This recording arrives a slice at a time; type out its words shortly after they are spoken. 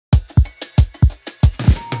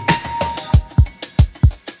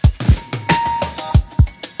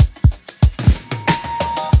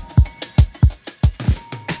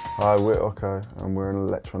Hi, we're OKKO and we're an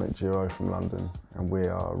electronic duo from London, and we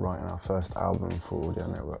are writing our first album for Audio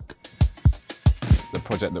Network. The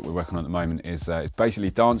project that we're working on at the moment is it's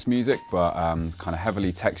basically dance music, but kind of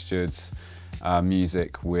heavily textured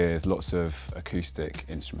music with lots of acoustic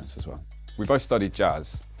instruments as well. We both studied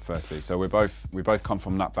jazz, firstly, so we both come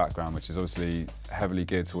from that background, which is obviously heavily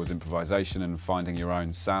geared towards improvisation and finding your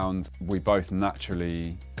own sound. We both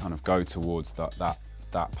naturally kind of go towards that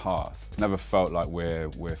path. It's never felt like we're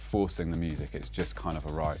forcing the music, it's just kind of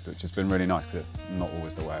arrived, which has been really nice because it's not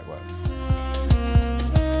always the way it works.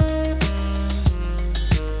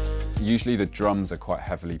 Usually the drums are quite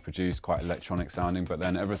heavily produced, quite electronic sounding, but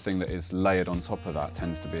then everything that is layered on top of that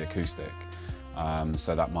tends to be acoustic.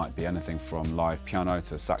 So that might be anything from live piano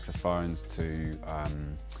to saxophones to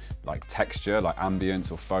like texture, like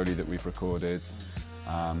ambience or Foley that we've recorded,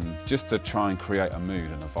 just to try and create a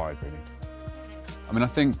mood and a vibe, really. I mean, I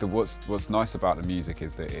think that what's nice about the music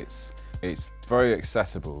is that it's very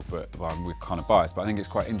accessible, but well, we're kind of biased, but I think it's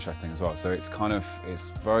quite interesting as well. So it's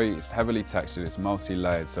heavily textured, it's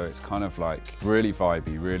multi-layered, so it's kind of like really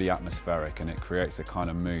vibey, really atmospheric, and it creates a kind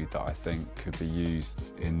of mood that I think could be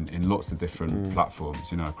used in lots of different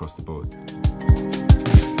platforms, you know, across the board.